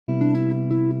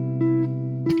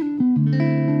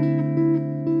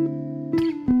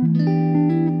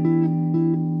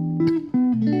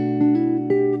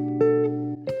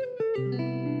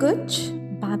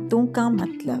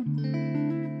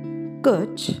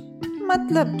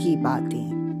मतलब की बातें।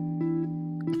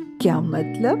 क्या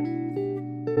मतलब?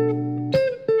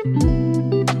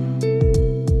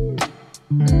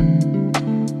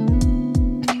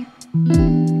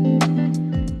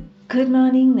 गुड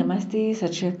मॉर्निंग, नमस्ते,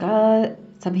 सत श्री अकाल,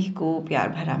 सभी को प्यार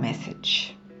भरा मैसेज।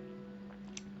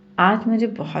 आज मुझे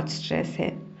बहुत स्ट्रेस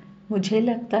है। मुझे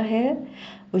लगता है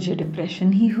मुझे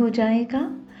डिप्रेशन ही हो जाएगा।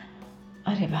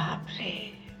 अरे बाप रे,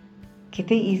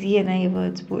 कितने इजी है ना ये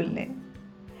वर्ड्स बोलने।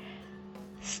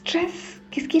 स्ट्रेस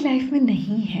किसकी लाइफ में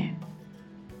नहीं है?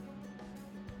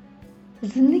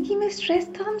 जिंदगी में स्ट्रेस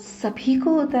तो हम सभी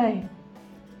को होता है,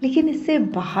 लेकिन इससे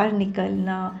बाहर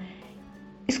निकलना,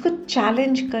 इसको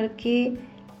चैलेंज करके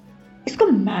इसको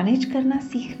मैनेज करना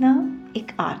सीखना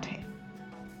एक आर्ट है।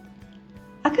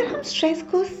 अगर हम स्ट्रेस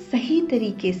को सही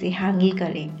तरीके से हैंडल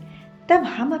करें, तब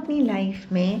हम अपनी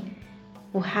लाइफ में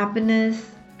वो हैप्पीनेस,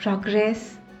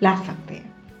 प्रोग्रेस ला सकते हैं।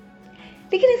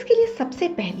 लेकिन इसके लिए सबसे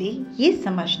पहले ये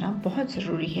समझना बहुत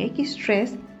ज़रूरी है कि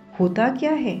स्ट्रेस होता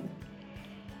क्या है।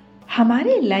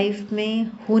 हमारे लाइफ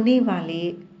में होने वाले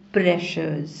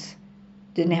प्रेशर्स,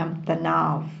 जिन्हें हम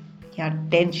तनाव या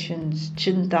टेंशन्स,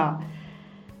 चिंता,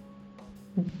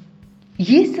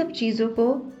 ये सब चीज़ों को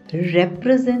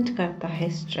रिप्रेजेंट करता है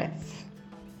स्ट्रेस।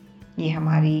 ये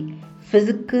हमारी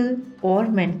फिजिकल और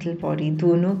मेंटल बॉडी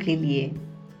दोनों के लिए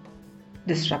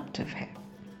डिस्ट्रप्टिव है।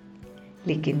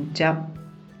 लेकिन जब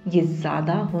ये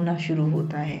ज़्यादा होना शुरू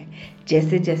होता है,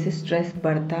 जैसे जैसे स्ट्रेस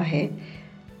बढ़ता है,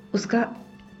 उसका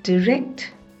डायरेक्ट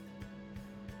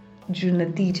जो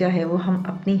नतीजा है वो हम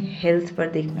अपनी हेल्थ पर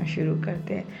देखना शुरू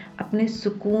करते हैं, अपने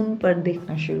सुकून पर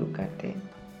देखना शुरू करते हैं।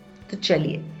 तो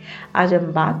चलिए आज हम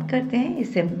बात करते हैं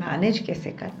इसे मैनेज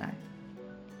कैसे करना है।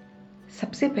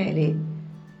 सबसे पहले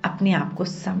अपने आप को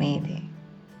समय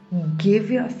दें।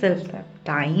 Give yourself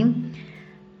time.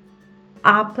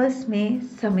 आपस में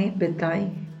समय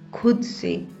बिताएं खुद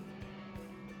से।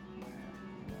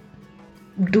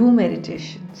 Do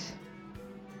meditations.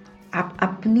 आप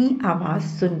अपनी आवाज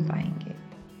सुन पाएंगे।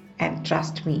 And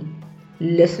trust me,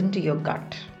 listen to your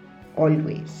gut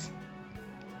always.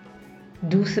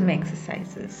 Do some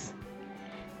exercises.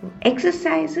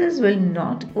 Exercises will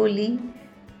not only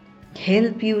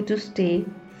help you to stay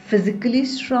physically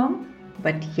strong,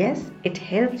 but yes, it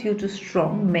helps you to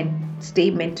stay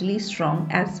mentally strong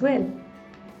as well.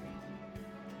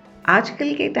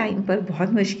 आजकल के time पर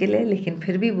बहुत मुश्किल है, लेकिन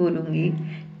फिर भी बोलूँगी,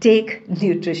 take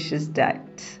nutritious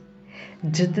diet.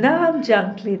 जितना हम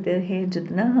जंक लेते हैं,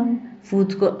 जितना हम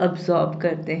फूड को अब्जॉर्ब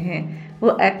करते हैं,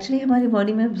 वो एक्चुअली हमारी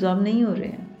बॉडी में अब्जॉर्ब नहीं हो रहे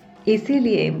हैं।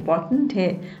 इसीलिए इम्पॉर्टेंट है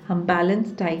हम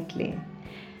बैलेंस डाइट लें।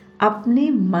 अपने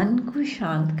मन को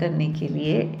शांत करने के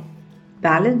लिए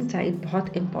बैलेंस डाइट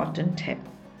बहुत इम्पॉर्टेंट है।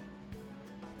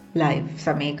 लाइफ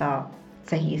समय का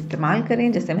सही इस्तेमाल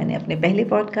करें। जैसे मैंने अपने पहले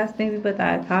पॉडकास्ट में भी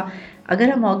बताया था, अगर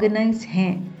हम ऑर्गेनाइज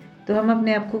हैं तो हम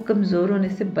अपने आप को कमज़ोर होने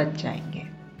से बच जाएंगे।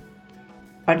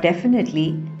 और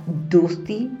डेफिनेटली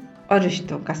दोस्ती और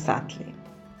रिश्तों का साथ लें।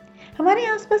 हमारे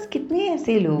आसपास कितने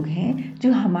ऐसे लोग हैं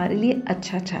जो हमारे लिए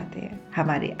अच्छा चाहते हैं,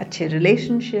 हमारे अच्छे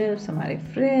रिलेशनशिप्स, हमारे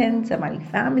फ्रेंड्स, हमारी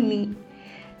family.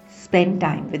 Spend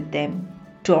time with them,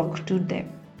 talk to them.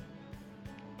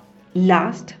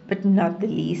 Last but not the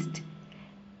least,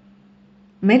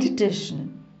 meditation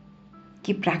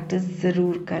की प्रैक्टिस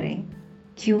ज़रूर करें।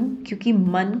 क्यों? क्योंकि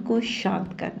मन को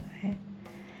शांत करना है।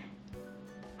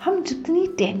 हम जितनी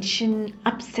टेंशन,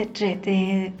 अपसेट रहते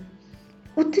हैं,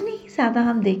 उतनी ही ज़्यादा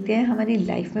हम देखते हैं हमारी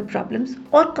लाइफ में प्रॉब्लम्स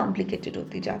और कॉम्प्लिकेटेड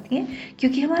होती जाती हैं,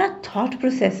 क्योंकि हमारा थॉट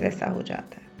प्रोसेस वैसा हो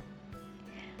जाता है।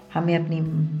 हमें अपनी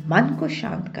मन को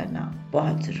शांत करना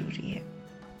बहुत ज़रूरी है।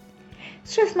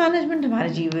 स्ट्रेस मैनेजमेंट हमारे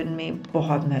जीवन में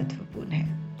बहुत महत्वपूर्ण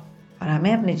है और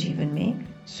हमें अपने जीवन में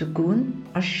सुकून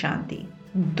और शांति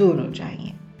दोनों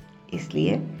चाहिए।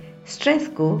 इसलिए स्ट्रेस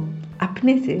को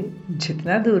अपने से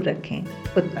जितना दूर रखें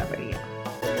उतना बढ़िया।